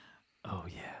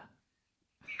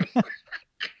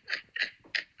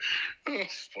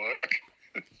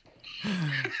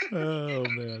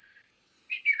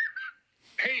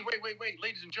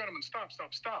ladies and gentlemen,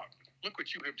 stop. Look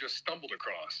what you have just stumbled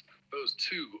across. Those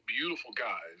two beautiful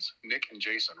guys, Nick and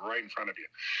Jason, right in front of you.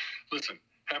 Listen,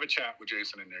 have a chat with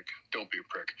Jason and Nick. Don't be a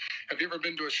prick. Have you ever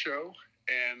been to a show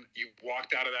and you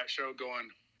walked out of that show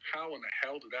going, how in the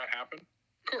hell did that happen?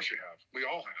 Of course you have. We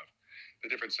all have. The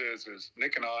difference is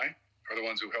Nick and I are the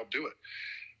ones who helped do it.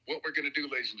 What we're going to do,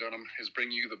 ladies and gentlemen, is bring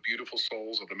you the beautiful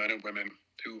souls of the men and women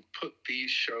who put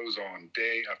these shows on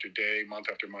day after day, month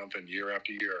after month, and year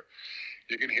after year.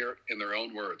 You can hear it in their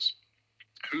own words,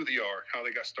 who they are, how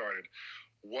they got started,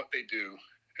 what they do,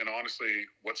 and honestly,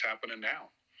 what's happening now.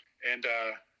 And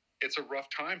it's a rough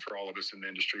time for all of us in the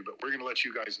industry, but we're going to let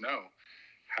you guys know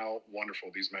how wonderful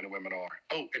these men and women are.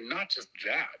 Oh, and not just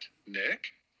that, Nick.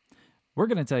 We're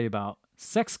going to tell you about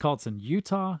sex cults in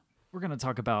Utah. We're going to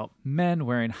talk about men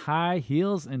wearing high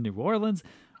heels in New Orleans.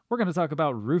 We're going to talk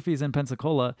about roofies in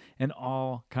Pensacola and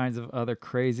all kinds of other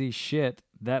crazy shit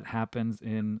that happens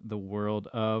in the world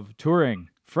of touring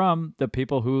from the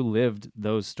people who lived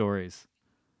those stories.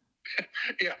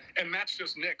 Yeah, and that's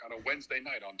just Nick on a Wednesday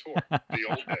night on tour. The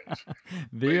old days.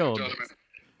 Ladies and gentlemen,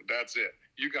 that's it.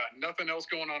 You got nothing else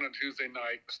going on Tuesday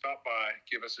night. Stop by,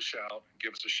 give us a shout,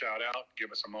 give us a shout out,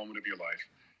 give us a moment of your life.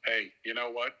 Hey, you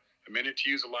know what? A minute to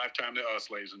use, a lifetime to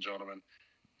us, ladies and gentlemen.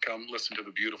 Come listen to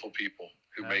the beautiful people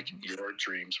who make your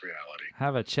dreams reality.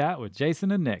 Have a chat with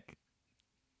Jason and Nick.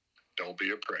 Don't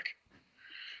be a prick.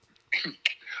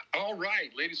 All right,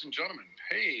 ladies and gentlemen.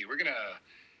 Hey, we're going to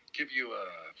give you a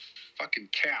fucking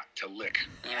cat to lick.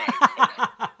 All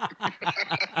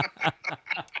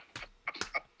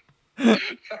right.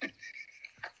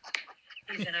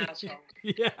 He's an asshole.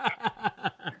 Yeah.